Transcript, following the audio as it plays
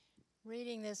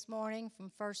Reading this morning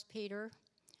from 1 Peter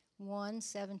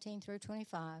 1:17 through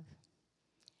 25.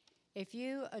 If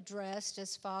you addressed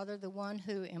as Father the one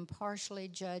who impartially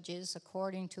judges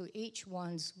according to each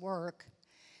one's work,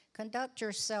 conduct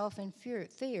yourself in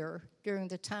fear during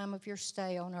the time of your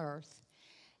stay on earth,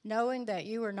 knowing that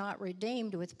you are not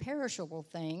redeemed with perishable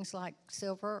things like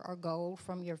silver or gold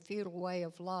from your futile way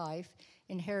of life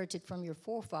inherited from your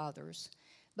forefathers,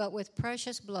 but with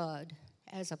precious blood,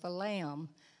 as of a lamb,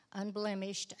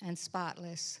 unblemished and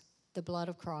spotless, the blood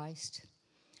of Christ.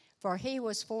 For he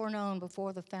was foreknown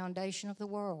before the foundation of the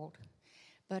world,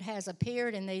 but has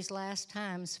appeared in these last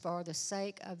times for the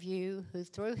sake of you who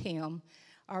through him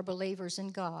are believers in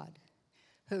God,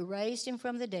 who raised him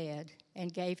from the dead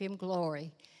and gave him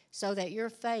glory, so that your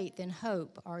faith and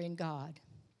hope are in God.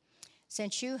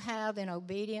 Since you have, in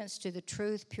obedience to the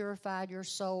truth, purified your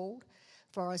soul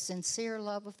for a sincere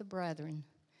love of the brethren,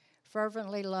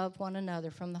 fervently love one another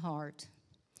from the heart.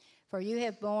 For you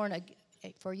have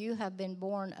been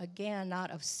born again,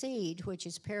 not of seed which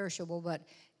is perishable, but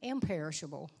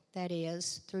imperishable, that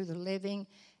is, through the living,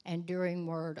 enduring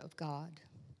word of God.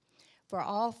 For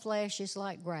all flesh is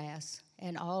like grass,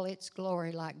 and all its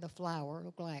glory like the flower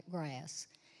of grass.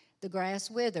 The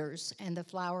grass withers, and the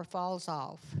flower falls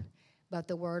off, but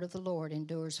the word of the Lord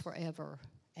endures forever.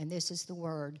 And this is the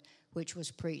word which was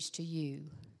preached to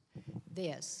you.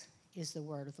 This is the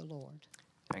word of the Lord.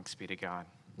 Thanks be to God.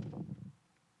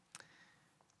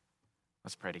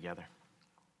 Let's pray together.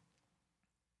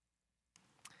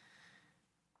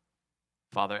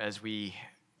 Father, as we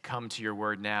come to your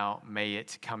word now, may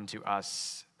it come to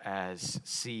us as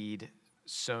seed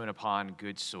sown upon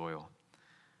good soil.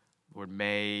 Lord,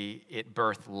 may it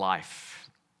birth life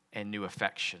and new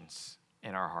affections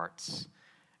in our hearts.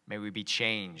 May we be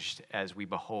changed as we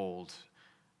behold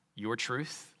your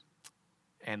truth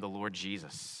and the Lord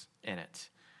Jesus in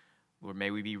it. Lord, may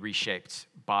we be reshaped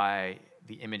by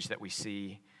the image that we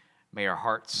see. May our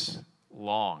hearts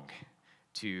long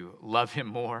to love him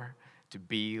more, to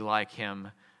be like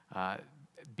him,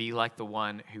 be like the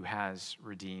one who has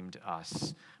redeemed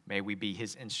us. May we be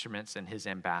his instruments and his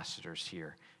ambassadors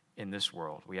here in this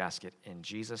world. We ask it in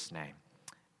Jesus' name.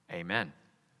 Amen.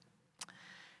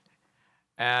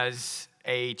 As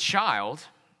a child,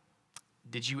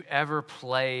 did you ever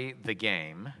play the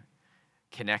game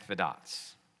Connect the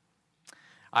Dots?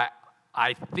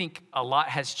 I think a lot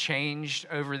has changed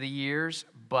over the years,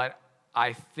 but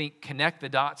I think Connect the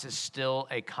Dots is still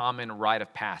a common rite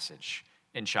of passage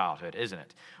in childhood, isn't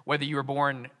it? Whether you were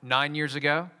born 9 years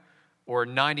ago or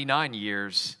 99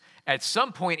 years, at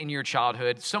some point in your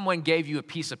childhood, someone gave you a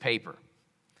piece of paper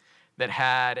that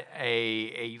had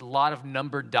a lot of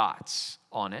numbered dots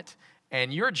on it,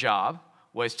 and your job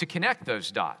was to connect those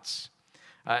dots.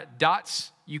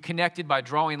 Dots you connected by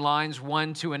drawing lines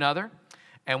one to another,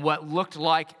 and what looked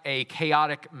like a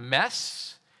chaotic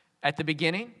mess at the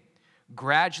beginning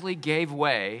gradually gave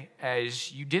way,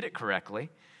 as you did it correctly,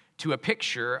 to a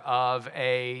picture of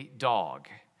a dog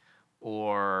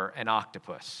or an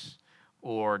octopus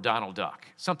or Donald Duck,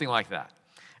 something like that.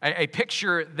 A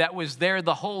picture that was there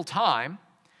the whole time,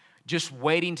 just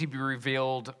waiting to be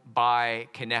revealed by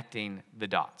connecting the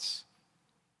dots.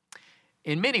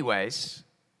 In many ways,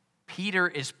 Peter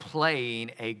is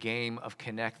playing a game of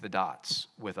connect the dots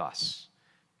with us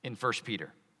in 1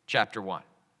 Peter chapter 1.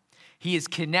 He is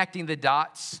connecting the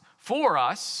dots for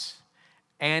us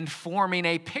and forming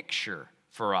a picture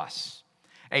for us,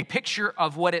 a picture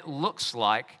of what it looks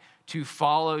like to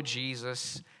follow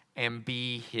Jesus and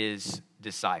be his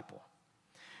disciple.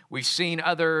 We've seen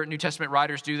other New Testament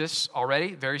writers do this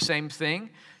already, very same thing,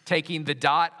 taking the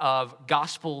dot of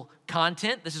gospel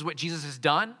content, this is what Jesus has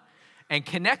done, and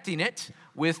connecting it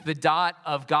with the dot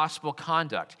of gospel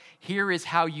conduct. Here is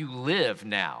how you live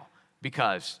now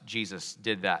because Jesus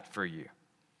did that for you.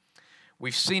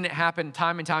 We've seen it happen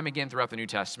time and time again throughout the New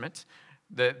Testament.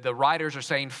 The writers are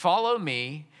saying, follow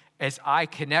me as I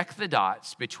connect the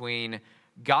dots between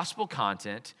gospel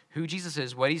content, who Jesus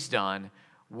is, what he's done,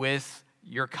 with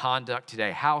your conduct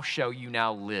today. How shall you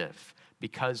now live?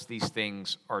 Because these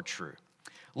things are true.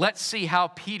 Let's see how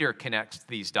Peter connects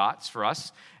these dots for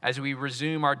us as we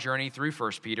resume our journey through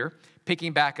 1 Peter,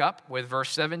 picking back up with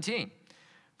verse 17.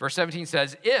 Verse 17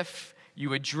 says, if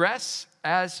you address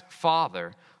as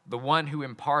Father the one who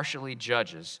impartially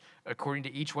judges according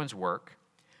to each one's work,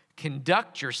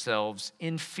 conduct yourselves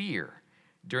in fear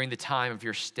during the time of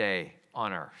your stay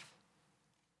on earth.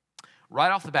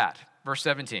 Right off the bat, verse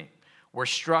 17, we're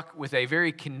struck with a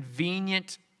very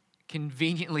conveniently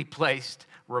placed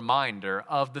reminder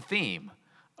of the theme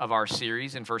of our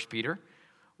series in 1 Peter.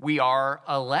 We are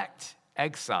elect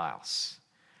exiles.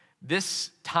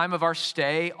 This time of our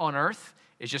stay on earth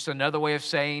is just another way of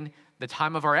saying the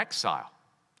time of our exile.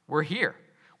 We're here.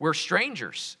 We're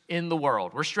strangers in the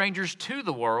world. We're strangers to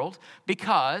the world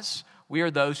because we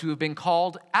are those who have been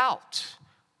called out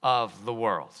of the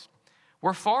world.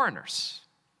 We're foreigners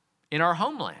in our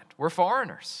homeland. We're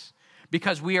foreigners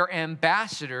because we are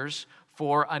ambassadors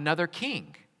for another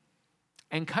king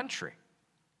and country.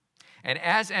 And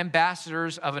as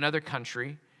ambassadors of another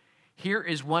country, here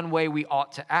is one way we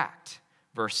ought to act.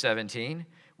 Verse 17,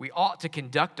 we ought to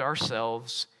conduct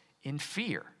ourselves in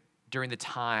fear during the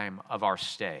time of our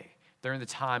stay, during the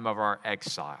time of our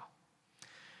exile.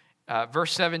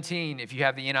 Verse 17, if you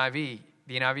have the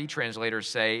NIV translators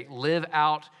say, live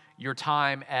out your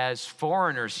time as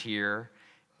foreigners here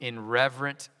in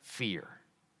reverent fear.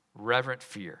 Reverent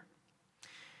fear.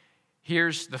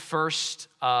 Here's the first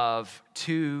of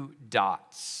 2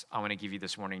 dots I want to give you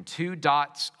this morning. 2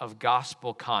 dots of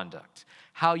gospel conduct.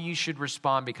 How you should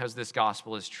respond because this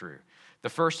gospel is true. The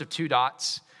first of 2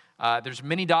 dots. There's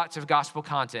many dots of gospel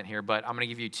content here, but I'm going to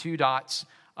give you 2 dots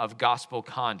of gospel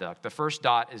conduct. The first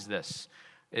dot is this,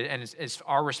 and it's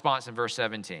our response in verse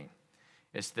 17.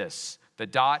 It's this, the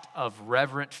dot of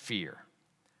reverent fear.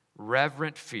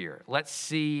 Reverent fear. Let's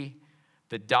see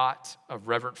the dot of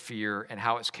reverent fear and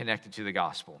how it's connected to the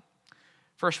gospel.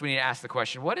 First, we need to ask the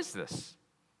question, what is this?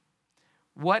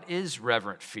 What is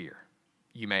reverent fear,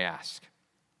 you may ask?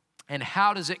 And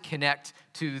how does it connect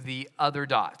to the other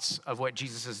dots of what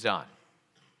Jesus has done?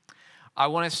 I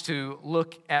want us to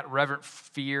look at reverent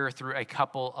fear through a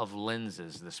couple of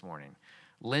lenses this morning.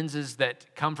 Lenses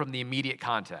that come from the immediate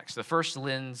context. The first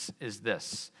lens is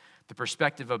this, the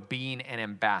perspective of being an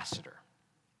ambassador.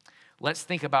 Let's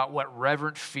think about what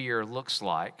reverent fear looks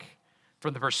like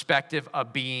from the perspective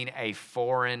of being a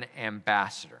foreign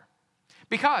ambassador.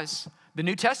 Because the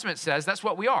New Testament says that's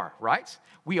what we are, right?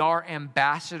 We are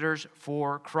ambassadors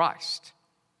for Christ.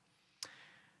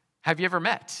 Have you ever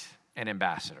met an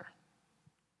ambassador?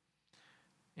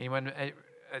 Anyone?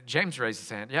 James raised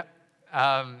his hand. Yep.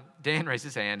 Dan raised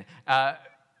his hand.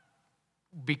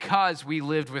 Because we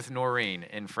lived with Noreen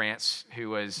in France, who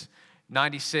was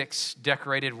 96,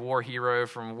 decorated war hero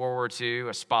from World War II,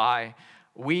 a spy.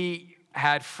 We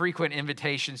had frequent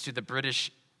invitations to the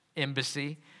British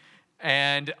embassy,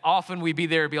 and often we'd be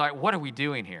there and be like, what are we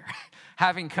doing here?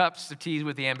 Having cups of tea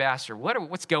with the ambassador.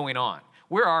 What's going on?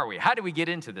 Where are we? How do we get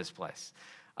into this place?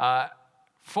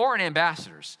 Foreign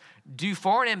ambassadors. Do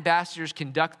foreign ambassadors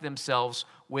conduct themselves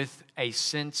with a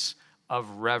sense of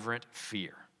reverent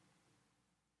fear?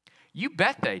 You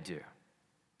bet they do.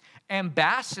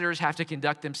 Ambassadors have to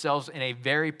conduct themselves in a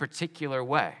very particular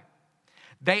way.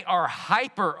 They are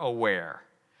hyper aware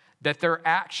that their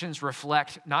actions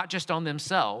reflect not just on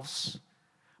themselves,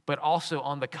 but also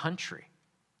on the country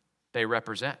they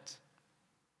represent.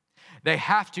 They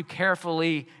have to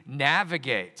carefully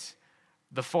navigate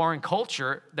the foreign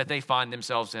culture that they find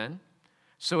themselves in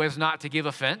so as not to give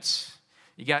offense.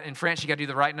 In France, you got to do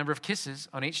the right number of kisses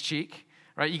on each cheek,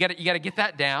 right? You got to get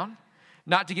that down.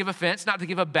 Not to give offense, not to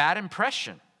give a bad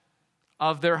impression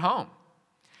of their home.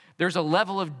 There's a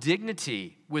level of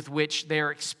dignity with which they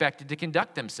are expected to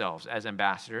conduct themselves as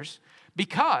ambassadors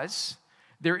because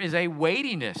there is a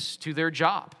weightiness to their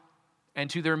job and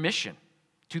to their mission,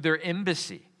 to their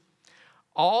embassy.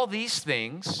 All these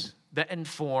things that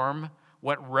inform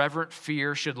what reverent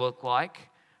fear should look like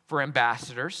for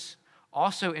ambassadors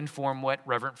also inform what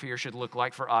reverent fear should look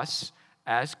like for us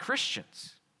as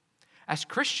Christians. As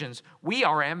Christians, we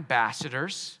are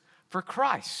ambassadors for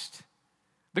Christ,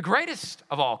 the greatest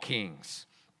of all kings.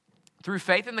 Through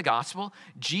faith in the gospel,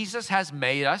 Jesus has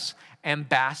made us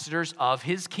ambassadors of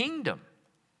his kingdom.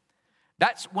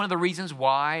 That's one of the reasons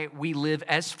why we live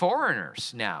as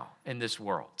foreigners now in this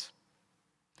world.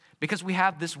 Because we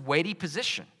have this weighty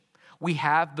position. We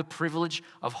have the privilege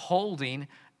of holding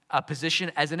a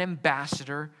position as an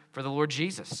ambassador for the Lord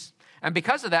Jesus. And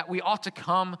because of that, we ought to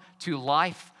come to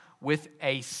life with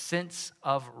a sense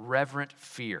of reverent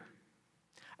fear,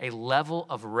 a level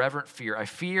of reverent fear, a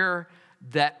fear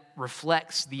that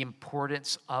reflects the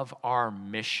importance of our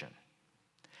mission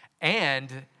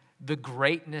and the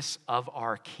greatness of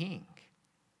our King.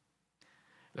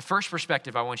 The first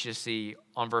perspective I want you to see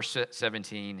on verse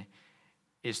 17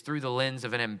 is through the lens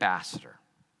of an ambassador.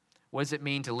 What does it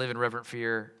mean to live in reverent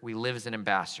fear? We live as an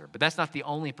ambassador. But that's not the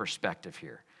only perspective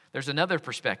here. There's another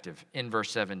perspective in verse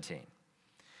 17.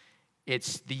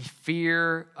 It's the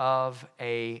fear of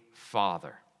a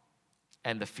father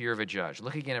and the fear of a judge.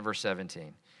 Look again at verse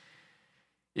 17.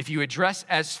 If you address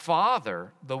as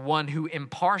father the one who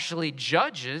impartially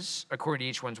judges according to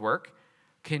each one's work,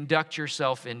 conduct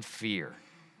yourself in fear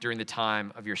during the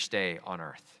time of your stay on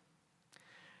earth.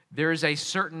 there is a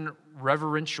certain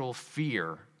reverential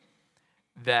fear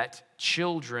that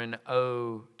children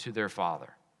owe to their father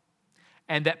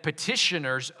and that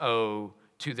petitioners owe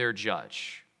to their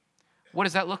judge. What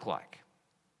does that look like?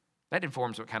 That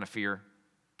informs what kind of fear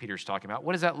Peter's talking about.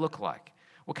 What does that look like?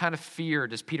 What kind of fear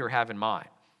does Peter have in mind?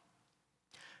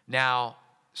 Now,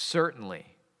 certainly,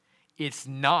 it's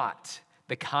not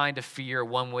the kind of fear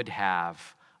one would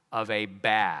have of a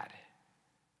bad,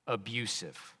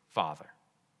 abusive father,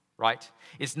 right?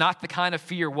 It's not the kind of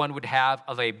fear one would have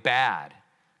of a bad,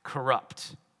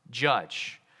 corrupt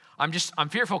judge. I'm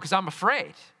fearful because I'm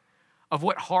afraid of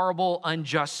what horrible,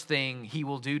 unjust thing he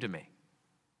will do to me.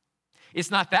 It's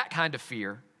not that kind of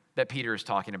fear that Peter is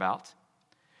talking about,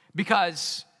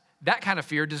 because that kind of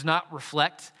fear does not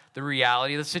reflect the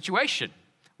reality of the situation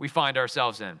we find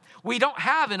ourselves in. We don't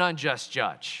have an unjust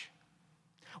judge.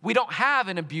 We don't have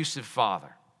an abusive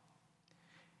father.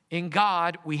 In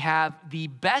God, we have the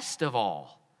best of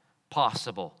all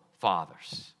possible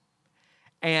fathers,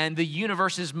 and the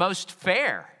universe's most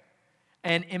fair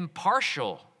and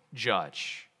impartial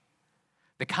judge.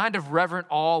 The kind of reverent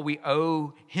awe we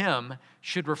owe him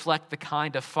should reflect the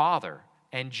kind of father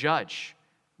and judge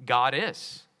God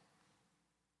is.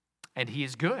 And he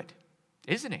is good,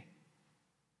 isn't he?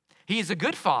 He is a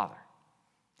good father.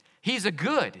 He's a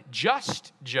good,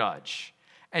 just judge.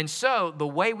 And so the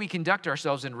way we conduct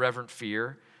ourselves in reverent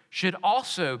fear should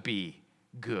also be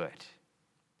good,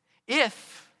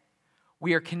 if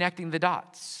we are connecting the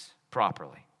dots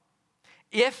properly.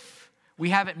 If we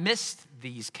haven't missed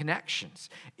these connections,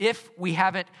 if we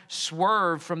haven't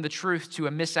swerved from the truth to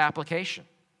a misapplication,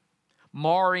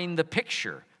 marring the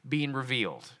picture being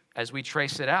revealed as we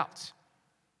trace it out.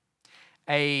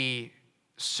 A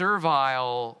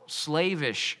servile,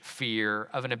 slavish fear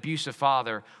of an abusive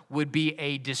father would be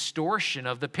a distortion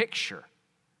of the picture,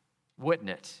 wouldn't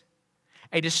it?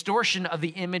 A distortion of the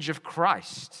image of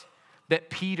Christ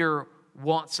that Peter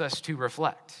wants us to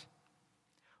reflect.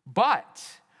 But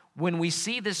when we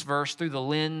see this verse through the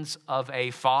lens of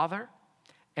a father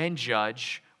and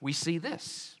judge, we see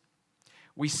this.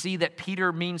 We see that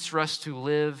Peter means for us to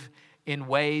live in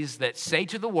ways that say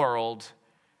to the world,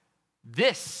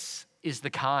 this is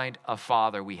the kind of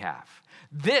father we have.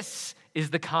 This is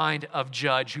the kind of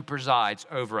judge who presides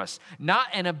over us. Not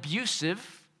an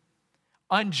abusive,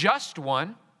 unjust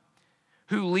one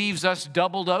who leaves us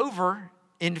doubled over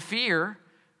in fear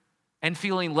and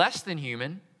feeling less than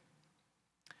human,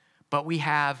 but we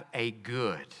have a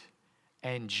good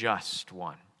and just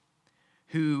one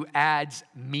who adds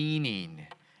meaning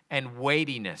and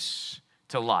weightiness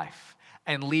to life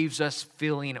and leaves us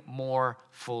feeling more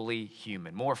fully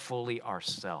human, more fully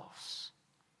ourselves.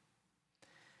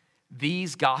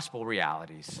 These gospel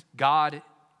realities, God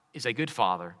is a good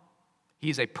father, he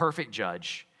is a perfect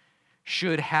judge,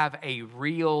 should have a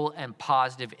real and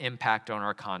positive impact on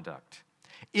our conduct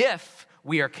if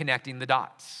we are connecting the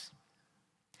dots.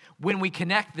 When we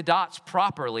connect the dots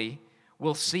properly,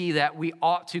 we'll see that we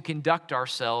ought to conduct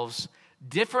ourselves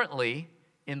differently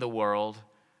in the world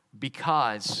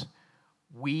because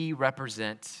we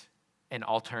represent an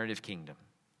alternative kingdom.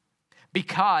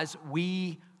 Because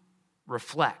we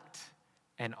reflect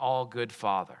an all-good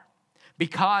Father.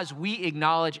 Because we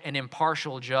acknowledge an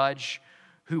impartial judge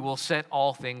who will set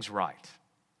all things right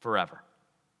forever.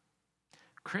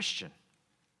 Christian,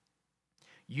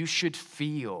 you should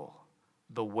feel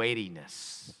the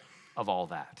weightiness of all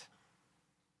that.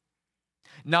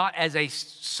 Not as a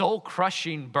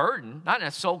soul-crushing burden, not in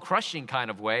a soul-crushing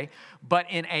kind of way, but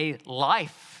in a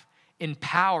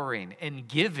life-empowering and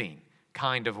giving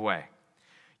kind of way.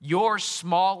 Your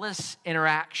smallest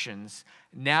interactions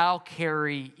now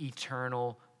carry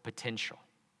eternal potential.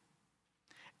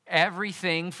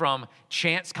 Everything from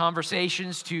chance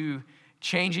conversations to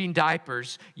changing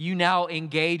diapers, you now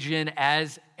engage in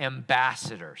as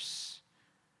ambassadors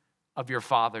of your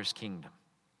Father's kingdom.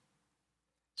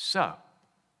 So,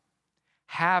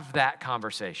 have that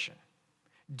conversation.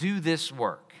 Do this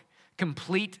work.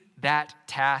 Complete that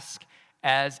task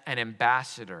as an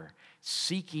ambassador,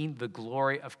 seeking the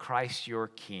glory of Christ your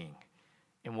King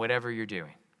in whatever you're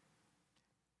doing.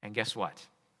 And guess what?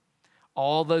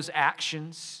 All those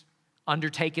actions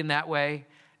undertaken that way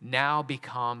now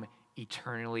become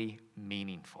eternally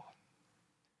meaningful.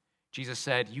 Jesus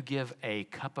said, you give a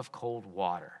cup of cold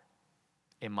water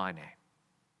in my name,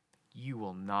 you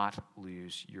will not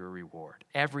lose your reward.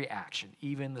 Every action,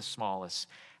 even the smallest,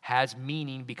 has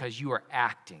meaning because you are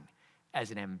acting as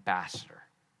an ambassador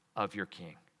of your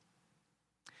King.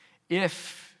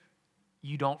 If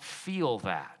you don't feel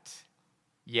that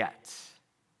yet,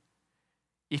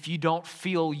 if you don't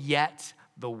feel yet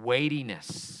the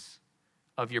weightiness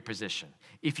of your position,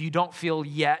 if you don't feel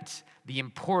yet the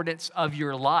importance of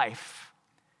your life,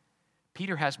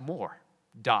 Peter has more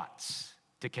dots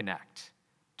to connect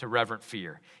to reverent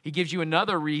fear. He gives you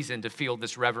another reason to feel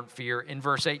this reverent fear in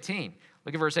verse 18.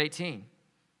 Look at verse 18.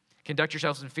 Conduct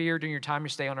yourselves in fear during your time you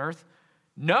stay on earth,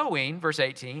 knowing, verse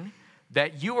 18,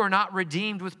 that you are not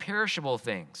redeemed with perishable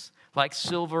things like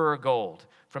silver or gold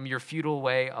from your futile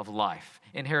way of life,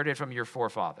 inherited from your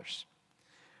forefathers,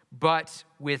 but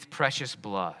with precious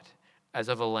blood, as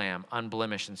of a lamb,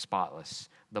 unblemished and spotless,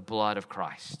 the blood of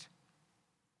Christ.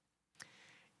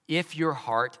 If your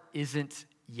heart isn't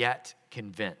yet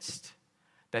convinced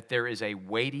that there is a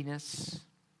weightiness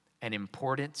and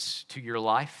importance to your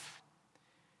life,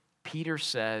 Peter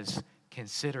says,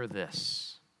 consider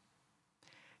this.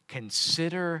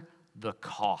 Consider the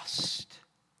cost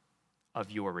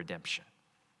of your redemption.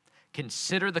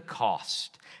 Consider the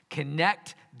cost.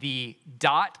 Connect the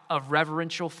dot of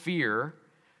reverential fear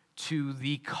to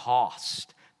the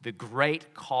cost, the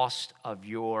great cost of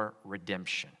your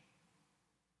redemption.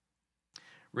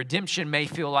 Redemption may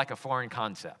feel like a foreign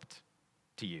concept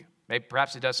to you. Maybe,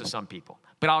 perhaps it does to some people.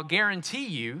 But I'll guarantee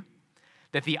you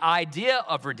that the idea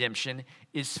of redemption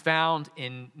is found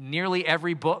in nearly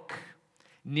every book,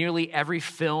 nearly every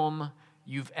film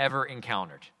you've ever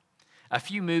encountered. A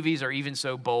few movies are even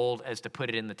so bold as to put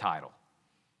it in the title.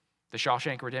 The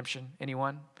Shawshank Redemption,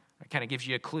 anyone? It kind of gives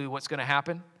you a clue what's going to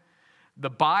happen. The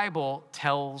Bible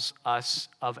tells us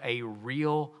of a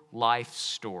real life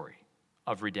story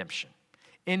of redemption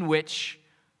in which,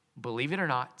 believe it or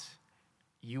not,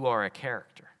 you are a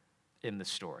character in the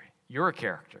story. You're a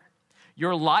character.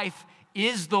 Your life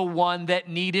is the one that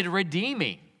needed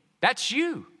redeeming. That's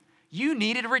you. You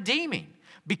needed redeeming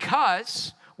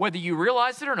because, whether you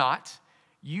realize it or not,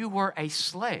 you were a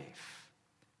slave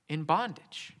in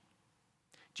bondage.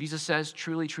 Jesus says,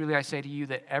 truly, truly, I say to you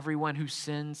that everyone who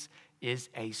sins is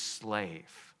a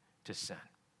slave to sin.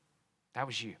 That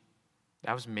was you.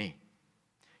 That was me.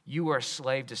 You were a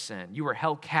slave to sin. You were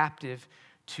held captive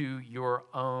to your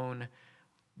own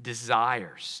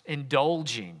desires,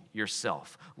 indulging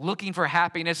yourself, looking for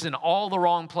happiness in all the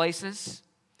wrong places.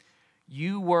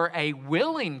 You were a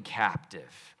willing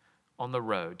captive on the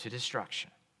road to destruction.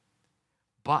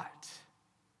 But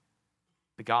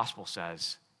the gospel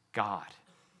says God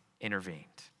intervened.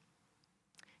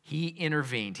 He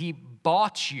intervened. He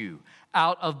bought you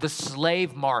out of the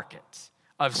slave market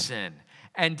of sin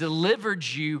and delivered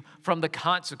you from the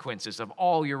consequences of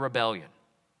all your rebellion.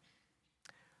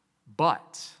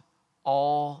 But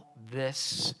all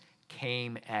this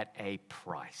came at a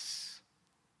price,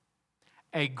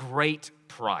 a great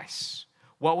price.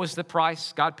 What was the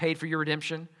price God paid for your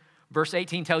redemption? Verse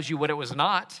 18 tells you what it was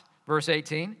not. Verse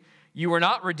 18, you were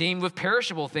not redeemed with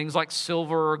perishable things like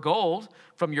silver or gold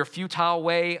from your futile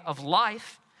way of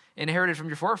life, inherited from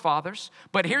your forefathers.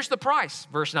 But here's the price,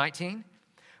 verse 19,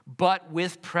 but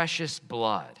with precious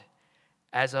blood,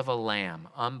 as of a lamb,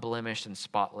 unblemished and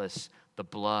spotless, the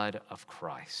blood of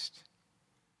Christ.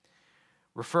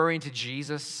 Referring to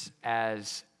Jesus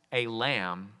as a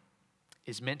lamb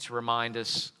is meant to remind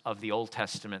us of the Old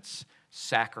Testament's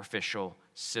sacrificial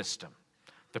system.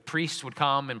 The priest would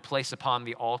come and place upon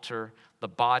the altar the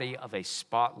body of a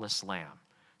spotless lamb,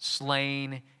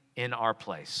 slain in our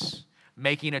place,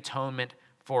 making atonement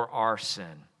for our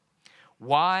sin.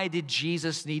 Why did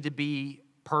Jesus need to be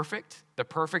perfect, the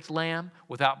perfect lamb,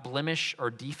 without blemish or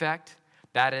defect?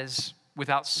 That is,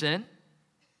 without sin.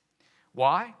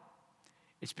 Why?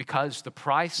 It's because the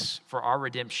price for our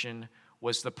redemption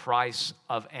was the price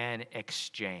of an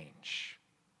exchange,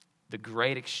 the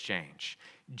great exchange.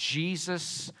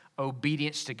 Jesus'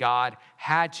 obedience to God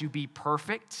had to be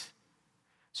perfect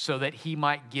so that he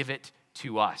might give it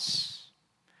to us,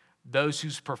 those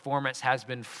whose performance has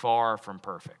been far from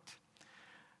perfect.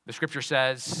 The scripture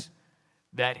says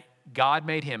that God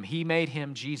made him, he made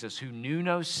him, Jesus, who knew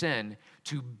no sin,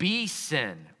 to be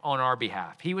sin on our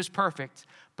behalf. He was perfect,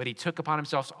 but he took upon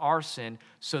himself our sin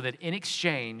so that in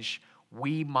exchange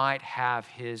we might have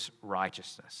his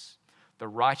righteousness. The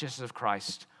righteousness of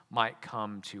Christ might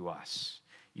come to us.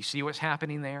 You see what's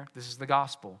happening there? This is the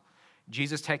gospel.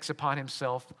 Jesus takes upon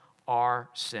himself our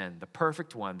sin. The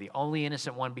perfect one, the only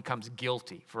innocent one, becomes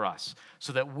guilty for us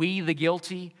so that we, the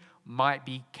guilty, might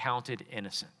be counted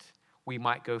innocent. We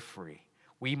might go free.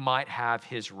 We might have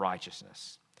his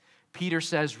righteousness. Peter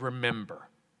says, remember.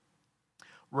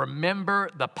 Remember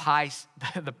the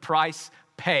price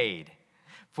paid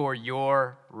for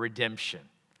your redemption.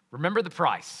 Remember the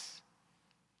price.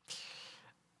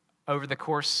 Over the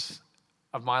course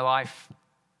of my life,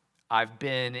 I've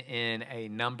been in a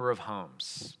number of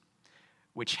homes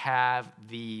which have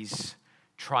these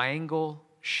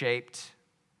triangle-shaped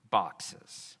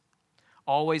boxes,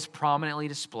 always prominently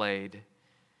displayed,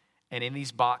 and in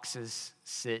these boxes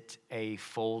sit a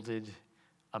folded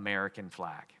American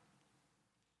flag.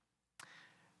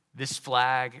 This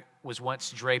flag was once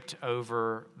draped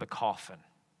over the coffin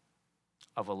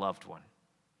of a loved one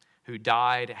who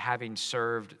died having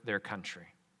served their country.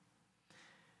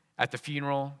 At the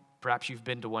funeral, perhaps you've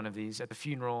been to one of these, at the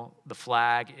funeral, the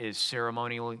flag is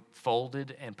ceremonially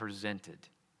folded and presented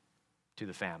to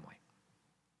the family.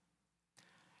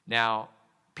 Now,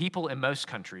 people in most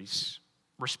countries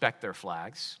respect their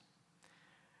flags,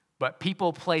 but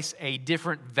people place a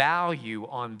different value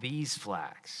on these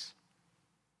flags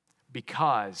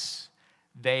because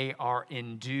they are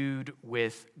endued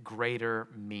with greater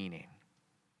meaning.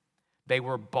 They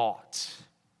were bought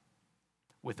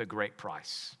with a great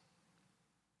price.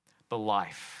 The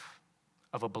life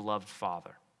of a beloved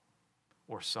father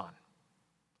or son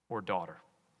or daughter.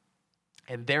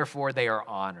 And therefore they are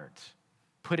honored,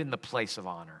 put in the place of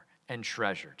honor and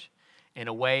treasured in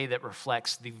a way that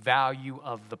reflects the value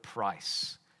of the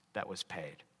price that was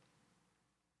paid.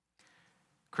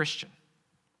 Christian,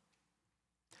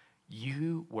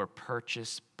 you were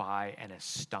purchased by an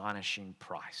astonishing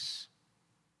price.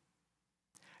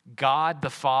 God the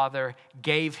Father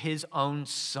gave his own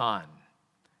Son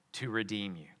to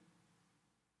redeem you.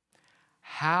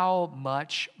 How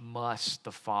much must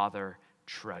the Father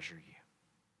treasure you?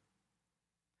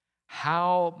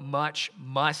 How much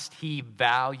must he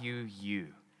value you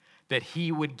that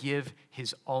he would give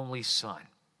his only Son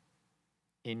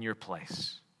in your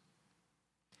place?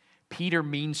 Peter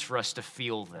means for us to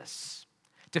feel this,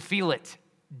 to feel it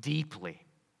deeply,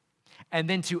 and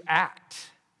then to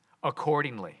act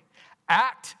accordingly.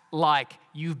 Act like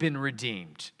you've been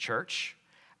redeemed, church.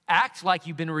 Act like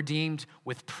you've been redeemed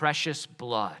with precious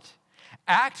blood.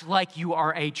 Act like you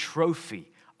are a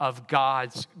trophy of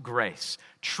God's grace,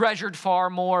 treasured far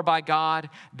more by God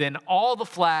than all the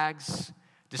flags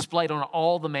displayed on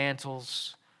all the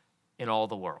mantles in all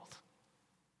the world.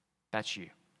 That's you.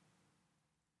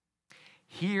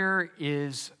 Here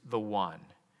is the one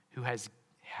who has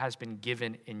been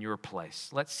given in your place.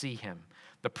 Let's see him.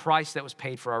 The price that was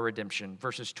paid for our redemption,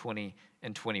 verses 20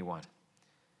 and 21.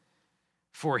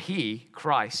 For he,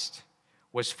 Christ,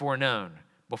 was foreknown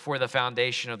before the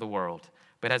foundation of the world,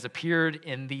 but has appeared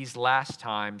in these last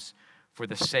times for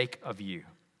the sake of you,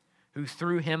 who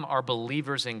through him are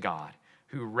believers in God,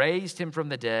 who raised him from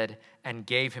the dead and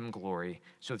gave him glory,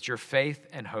 so that your faith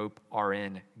and hope are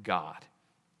in God.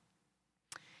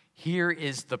 Here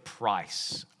is the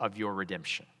price of your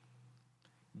redemption.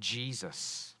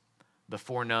 Jesus, the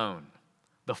foreknown,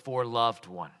 the foreloved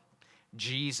one.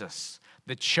 Jesus,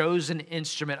 the chosen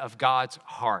instrument of God's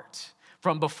heart.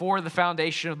 From before the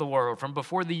foundation of the world, from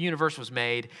before the universe was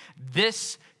made,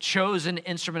 this chosen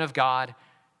instrument of God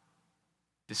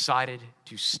decided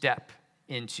to step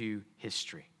into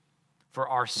history for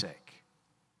our sake,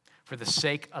 for the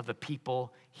sake of the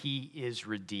people he is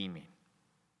redeeming.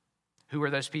 Who are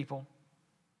those people?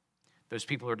 Those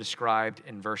people are described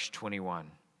in verse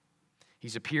 21.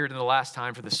 He's appeared in the last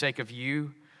time for the sake of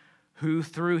you, who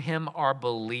through him are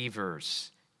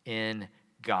believers in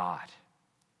God.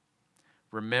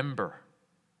 Remember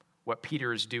what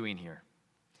Peter is doing here.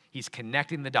 He's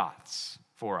connecting the dots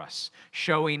for us,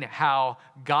 showing how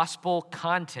gospel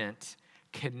content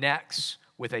connects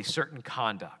with a certain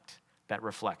conduct that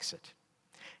reflects it.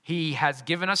 He has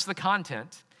given us the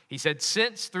content. He said,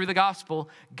 since through the gospel,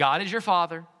 God is your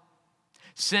Father,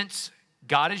 since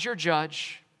God is your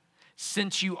judge,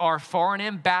 since you are foreign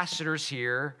ambassadors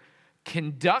here,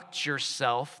 conduct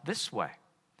yourself this way,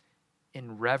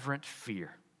 in reverent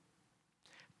fear.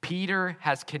 Peter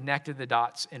has connected the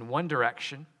dots in one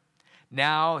direction.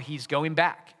 Now he's going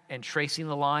back and tracing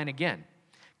the line again,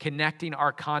 connecting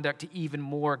our conduct to even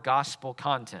more gospel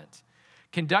content.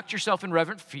 Conduct yourself in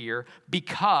reverent fear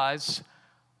because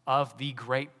of the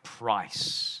great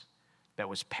price that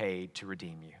was paid to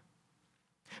redeem you.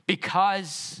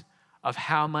 Because of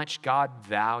how much God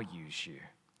values you.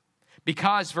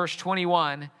 Because, verse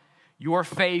 21, your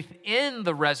faith in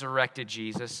the resurrected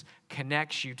Jesus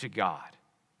connects you to God.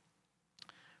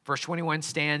 Verse 21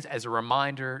 stands as a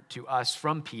reminder to us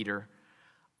from Peter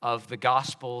of the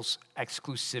gospel's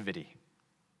exclusivity.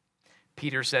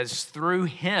 Peter says, through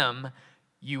him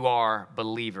you are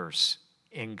believers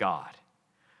in God.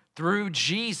 Through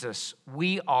Jesus,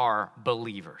 we are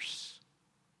believers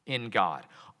in God.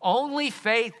 Only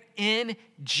faith in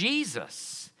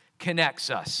Jesus connects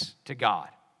us to God.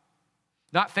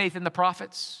 Not faith in the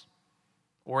prophets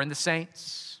or in the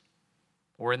saints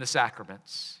or in the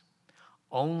sacraments.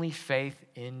 Only faith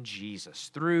in Jesus.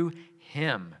 Through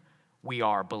him, we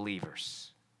are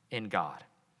believers in God.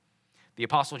 The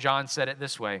Apostle John said it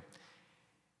this way,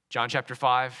 John chapter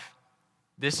 5,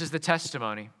 this is the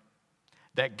testimony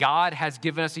that God has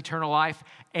given us eternal life,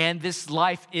 and this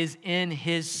life is in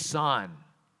his Son.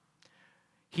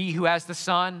 He who has the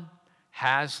Son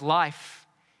has life.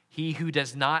 He who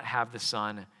does not have the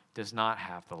Son does not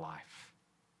have the life.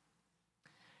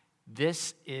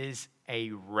 This is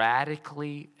a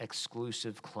radically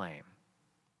exclusive claim.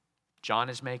 John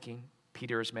is making,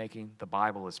 Peter is making, the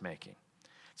Bible is making.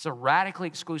 It's a radically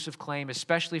exclusive claim,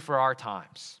 especially for our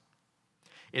times.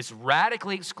 It's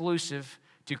radically exclusive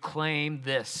to claim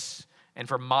this and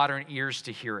for modern ears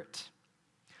to hear it.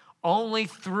 Only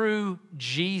through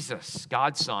Jesus,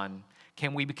 God's Son,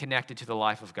 can we be connected to the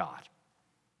life of God.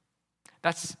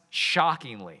 That's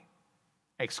shockingly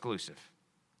exclusive.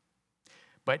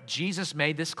 But Jesus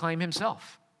made this claim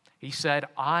himself. He said,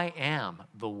 I am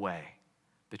the way,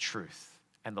 the truth,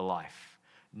 and the life.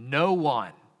 No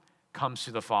one comes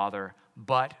to the Father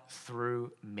but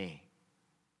through me.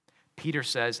 Peter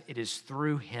says it is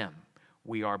through him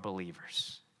we are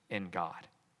believers in God.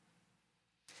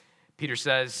 Peter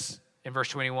says in verse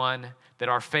 21 that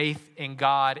our faith in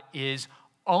God is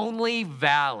only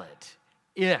valid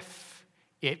if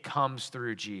it comes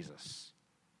through Jesus.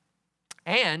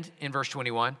 And in verse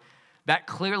 21, that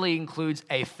clearly includes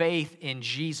a faith in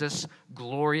Jesus'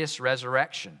 glorious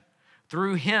resurrection.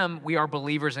 Through him, we are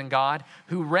believers in God,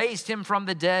 who raised him from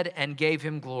the dead and gave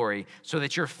him glory, so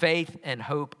that your faith and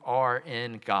hope are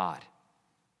in God.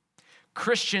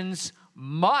 Christians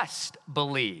must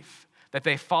believe that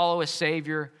they follow a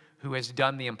Savior who has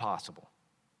done the impossible.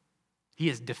 He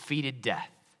has defeated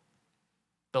death,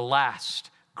 the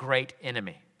last great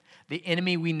enemy, the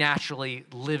enemy we naturally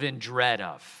live in dread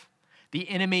of, the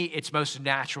enemy it's most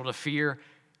natural to fear.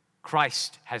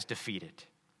 Christ has defeated.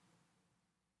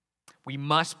 We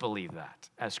must believe that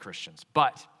as Christians.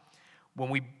 But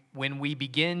when we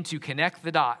begin to connect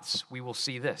the dots, we will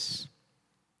see this.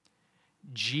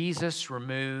 Jesus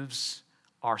removes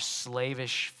our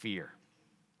slavish fear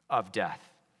of death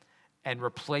and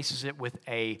replaces it with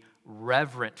a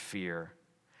reverent fear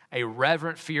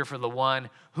for the one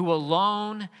who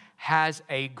alone has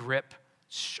a grip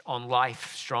on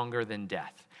life stronger than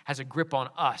death, has a grip on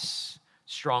us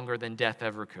stronger than death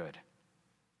ever could.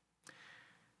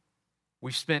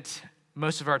 We've spent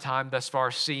most of our time thus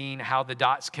far seeing how the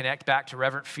dots connect back to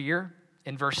reverent fear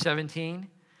in verse 17,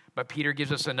 but Peter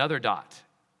gives us another dot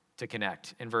to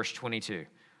connect in verse 22.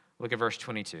 Look at verse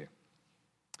 22.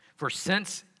 For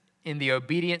since in the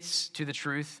obedience to the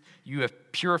truth you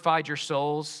have purified your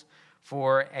souls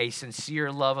for a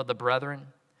sincere love of the brethren,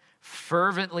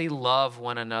 fervently love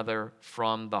one another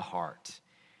from the heart.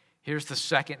 Here's the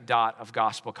second dot of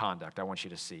gospel conduct I want you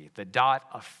to see, the dot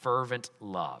of fervent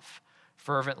love.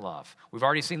 Fervent love. We've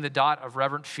already seen the dot of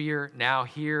reverent fear. Now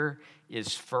here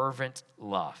is fervent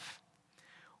love.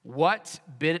 What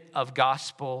bit of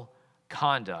gospel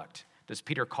conduct does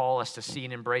Peter call us to see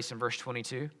and embrace in verse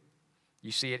 22?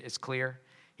 You see it, it's clear.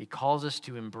 He calls us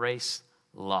to embrace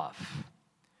love,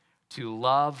 to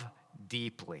love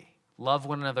deeply, love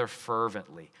one another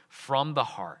fervently, from the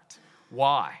heart.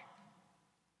 Why?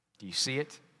 Do you see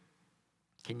it?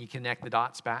 Can you connect the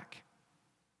dots back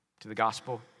to the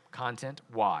gospel content?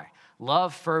 Why?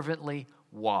 Love fervently.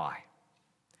 Why?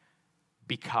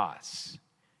 Because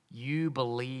you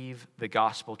believe the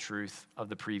gospel truth of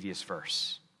the previous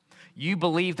verse. You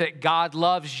believe that God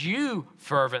loves you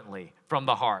fervently from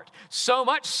the heart, so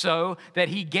much so that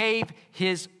he gave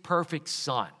his perfect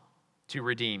Son to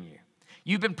redeem you.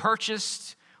 You've been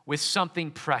purchased with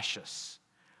something precious,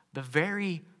 the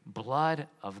very blood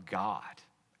of God.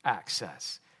 Acts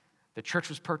says. The church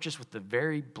was purchased with the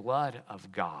very blood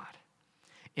of God.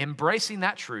 Embracing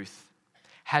that truth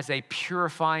has a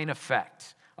purifying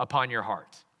effect upon your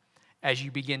heart as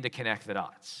you begin to connect the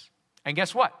dots. And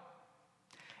guess what?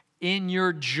 In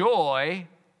your joy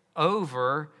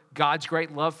over God's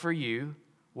great love for you,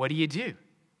 what do?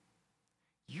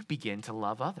 You begin to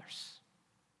love others,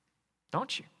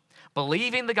 don't you?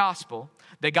 Believing the gospel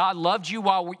that God loved you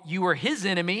while you were his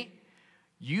enemy,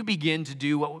 you begin to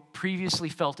do what previously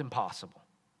felt impossible.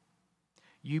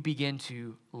 You begin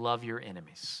to love your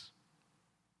enemies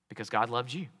because God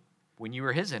loved you when you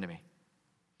were his enemy,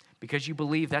 because you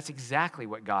believe that's exactly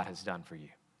what God has done for you.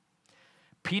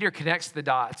 Peter connects the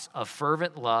dots of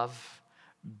fervent love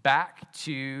back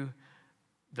to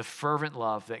the fervent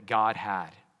love that God had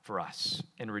for us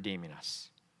in redeeming us.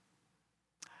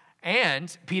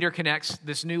 And Peter connects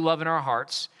this new love in our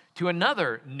hearts to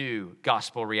another new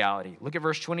gospel reality. Look at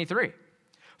verse 23.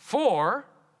 For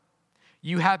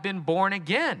You have been born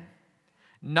again,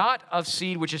 not of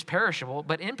seed which is perishable,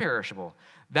 but imperishable.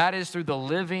 That is through the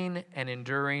living and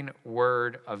enduring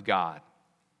word of God.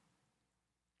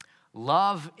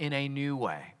 Love in a new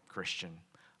way, Christian.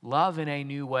 Love in a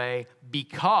new way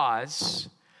because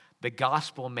the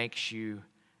gospel makes you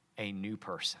a new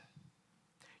person.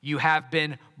 You have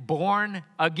been born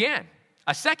again,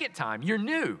 a second time. You're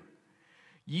new.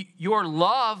 Your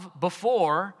love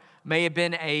before may have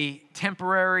been a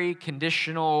temporary,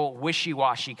 conditional,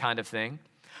 wishy-washy kind of thing.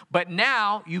 But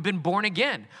now you've been born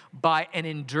again by an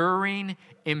enduring,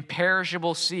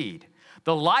 imperishable seed.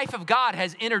 The life of God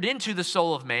has entered into the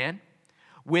soul of man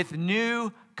with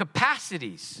new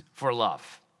capacities for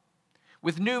love,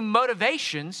 with new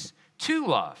motivations to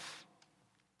love.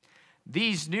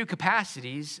 These new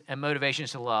capacities and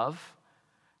motivations to love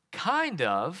kind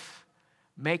of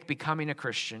make becoming a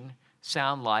Christian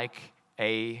sound like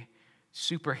a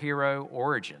superhero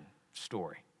origin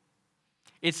story.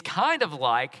 It's kind of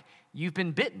like you've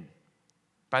been bitten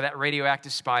by that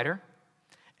radioactive spider,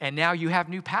 and now you have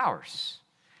new powers,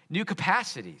 new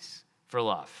capacities for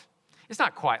love. It's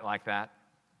not quite like that.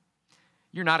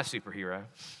 You're not a superhero.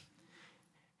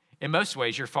 In most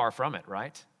ways, you're far from it,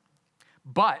 right?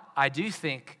 But I do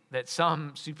think that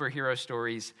some superhero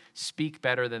stories speak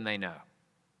better than they know,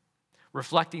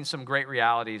 reflecting some great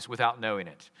realities without knowing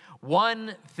it.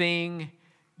 One thing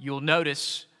you'll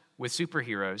notice with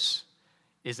superheroes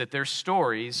is that their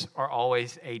stories are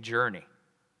always a journey.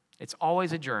 It's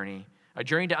always a journey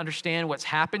to understand what's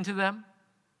happened to them,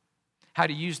 how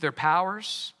to use their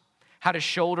powers, how to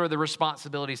shoulder the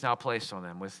responsibilities now placed on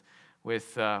them. With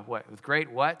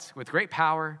great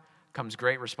power comes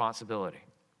great responsibility.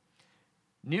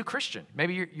 New Christian.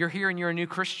 Maybe you're here and you're a new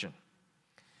Christian.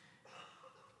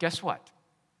 Guess what?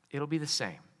 It'll be the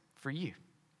same for you.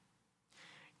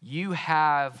 You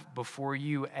have before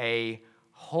you a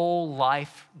whole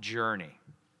life journey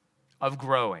of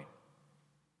growing.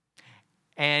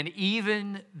 And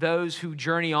even those who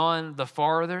journey on the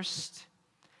farthest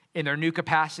in their new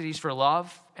capacities for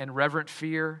love and reverent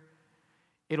fear,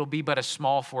 it'll be but a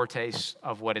small foretaste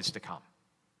of what is to come.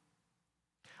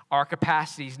 Our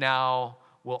capacities now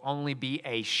will only be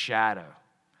a shadow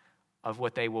of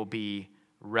what they will be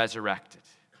resurrected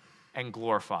and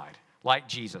glorified, like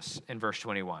Jesus in verse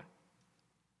 21.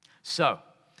 So,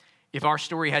 if our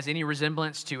story has any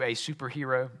resemblance to a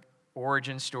superhero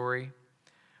origin story,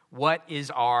 what is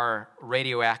our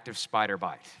radioactive spider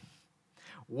bite?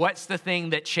 What's the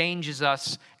thing that changes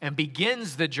us and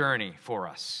begins the journey for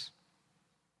us?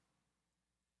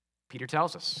 Peter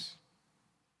tells us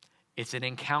it's an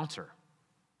encounter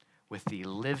with the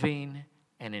living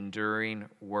and enduring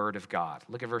Word of God.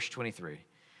 Look at verse 23.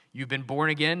 You've been born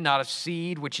again, not of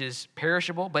seed which is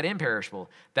perishable, but imperishable.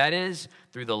 That is,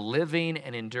 through the living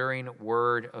and enduring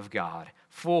Word of God.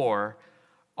 For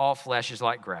all flesh is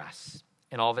like grass,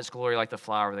 and all of its glory like the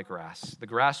flower of the grass. The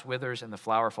grass withers and the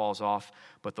flower falls off,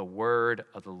 but the word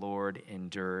of the Lord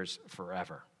endures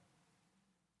forever.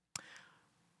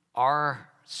 Our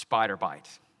spider bite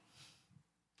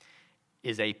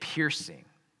is a piercing,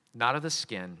 not of the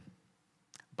skin,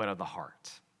 but of the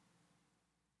heart.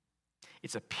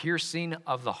 It's a piercing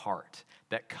of the heart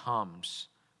that comes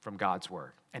from God's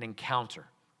word, an encounter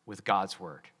with God's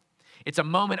word. It's a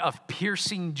moment of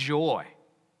piercing joy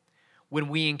when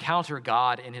we encounter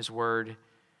God in his word,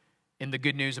 in the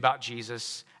good news about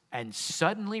Jesus, and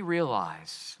suddenly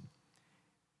realize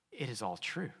it is all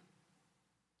true.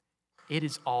 It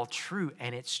is all true,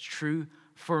 and it's true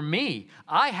for me.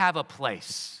 I have a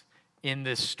place in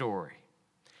this story.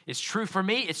 It's true for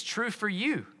me, it's true for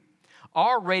you.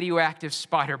 Our radioactive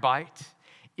spider bite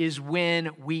is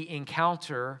when we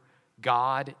encounter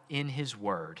God in his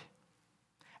word.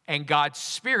 And God's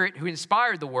Spirit, who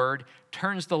inspired the word,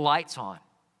 turns the lights on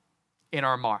in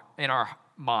our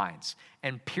minds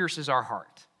and pierces our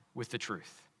heart with the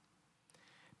truth.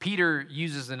 Peter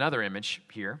uses another image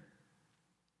here.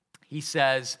 He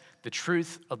says, the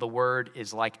truth of the word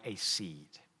is like a seed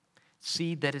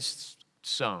that is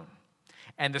sown.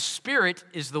 And the Spirit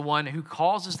is the one who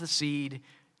causes the seed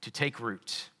to take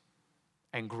root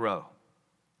and grow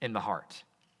in the heart.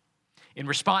 In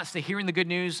response to hearing the good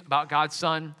news about God's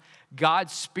Son,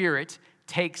 God's Spirit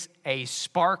takes a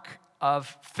spark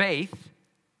of faith,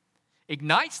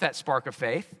 ignites that spark of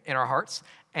faith in our hearts,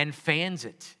 and fans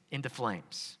it into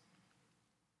flames.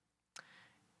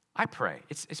 I pray,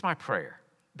 it's my prayer,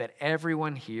 that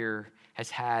everyone here has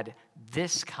had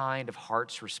this kind of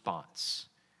heart's response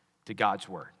to God's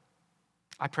word.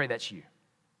 I pray that's you.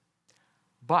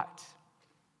 But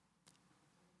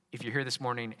if you're here this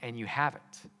morning and you haven't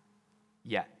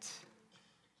yet,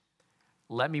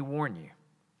 let me warn you,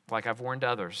 like I've warned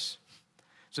others,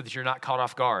 so that you're not caught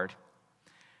off guard.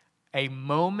 A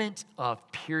moment of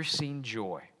piercing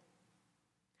joy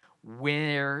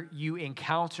where you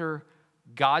encounter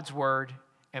God's word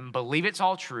and believe it's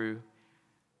all true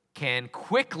can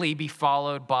quickly be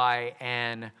followed by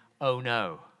an oh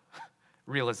no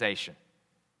realization.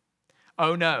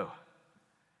 Oh no,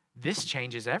 this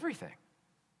changes everything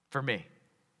for me.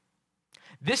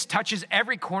 This touches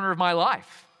every corner of my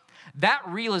life. That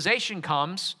realization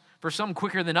comes for some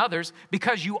quicker than others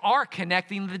because you are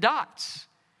connecting the dots.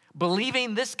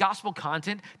 Believing this gospel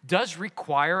content does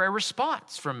require a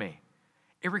response from me.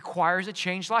 It requires a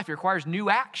changed life. It requires new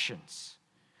actions,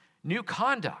 new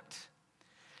conduct.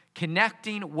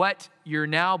 Connecting what you're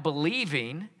now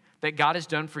believing that God has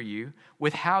done for you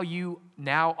with how you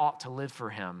now ought to live for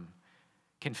Him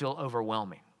can feel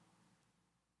overwhelming.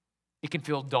 It can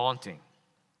feel daunting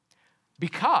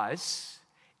because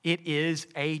it is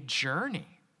a journey.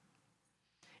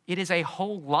 It is a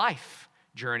whole life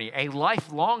journey, a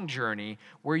lifelong journey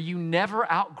where you never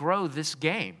outgrow this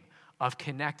game of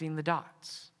connecting the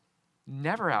dots.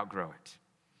 Never outgrow it.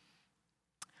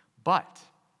 But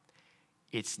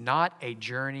it's not a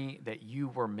journey that you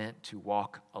were meant to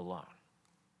walk alone.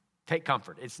 Take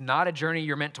comfort. It's not a journey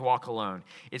you're meant to walk alone.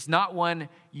 It's not one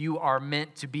you are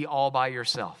meant to be all by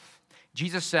yourself.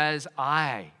 Jesus says,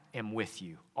 I am with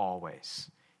you always,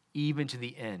 even to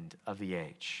the end of the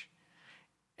age.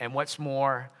 And what's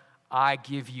more, I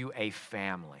give you a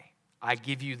family. I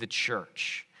give you the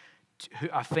church,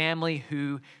 a family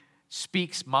who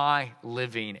speaks my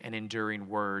living and enduring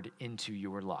word into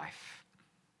your life.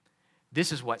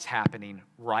 This is what's happening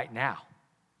right now.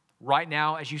 Right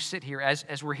now, as you sit here,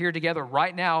 as we're here together,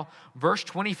 right now, verse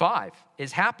 25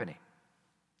 is happening.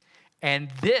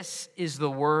 And this is the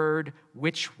word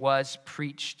which was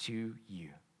preached to you.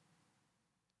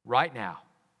 Right now,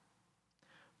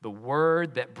 the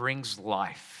word that brings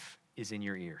life is in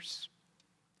your ears.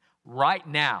 Right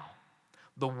now,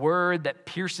 the word that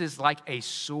pierces like a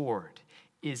sword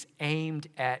is aimed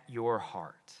at your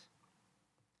heart.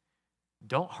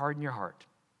 Don't harden your heart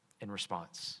in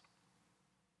response,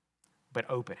 but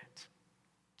open it.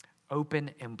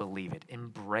 Open and believe it.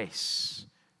 Embrace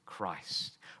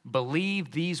Christ.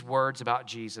 Believe these words about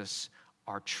Jesus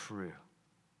are true,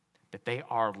 that they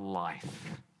are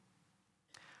life.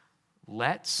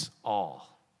 Let's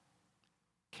all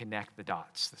connect the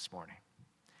dots this morning.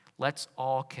 Let's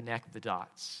all connect the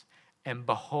dots and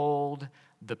behold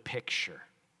the picture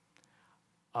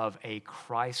of a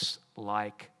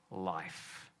Christ-like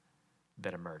life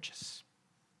that emerges.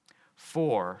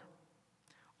 For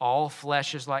all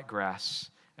flesh is like grass,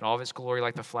 and all of its glory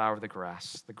like the flower of the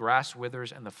grass. The grass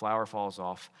withers and the flower falls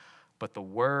off, but the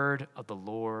word of the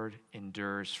Lord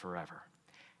endures forever.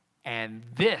 And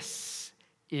this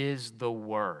is the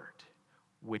word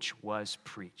which was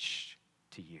preached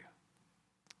to you.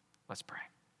 Let's pray.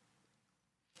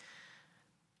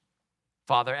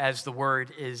 Father, as the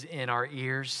word is in our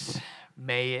ears,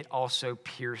 may it also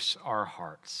pierce our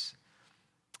hearts.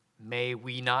 May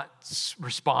we not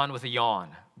respond with a yawn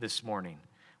this morning,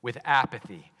 with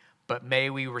apathy, but may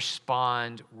we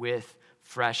respond with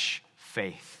fresh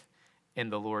faith in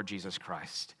the Lord Jesus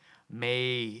Christ.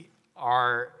 May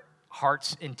our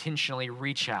hearts intentionally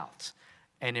reach out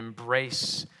and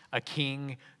embrace a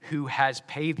King who has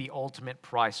paid the ultimate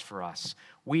price for us.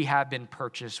 We have been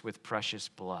purchased with precious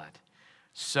blood.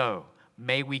 So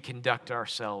may we conduct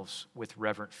ourselves with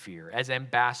reverent fear as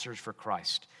ambassadors for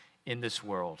Christ in this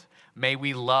world. May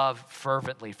we love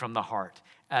fervently from the heart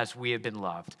as we have been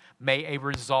loved. May a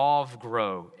resolve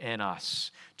grow in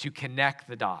us to connect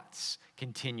the dots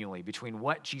continually between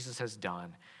what Jesus has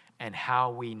done and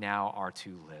how we now are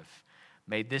to live.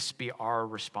 May this be our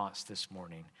response this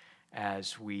morning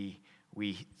as we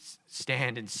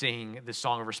stand and sing the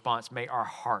song of response. May our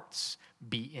hearts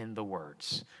be in the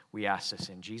words. We ask this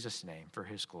in Jesus' name for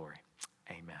his glory.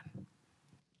 Amen.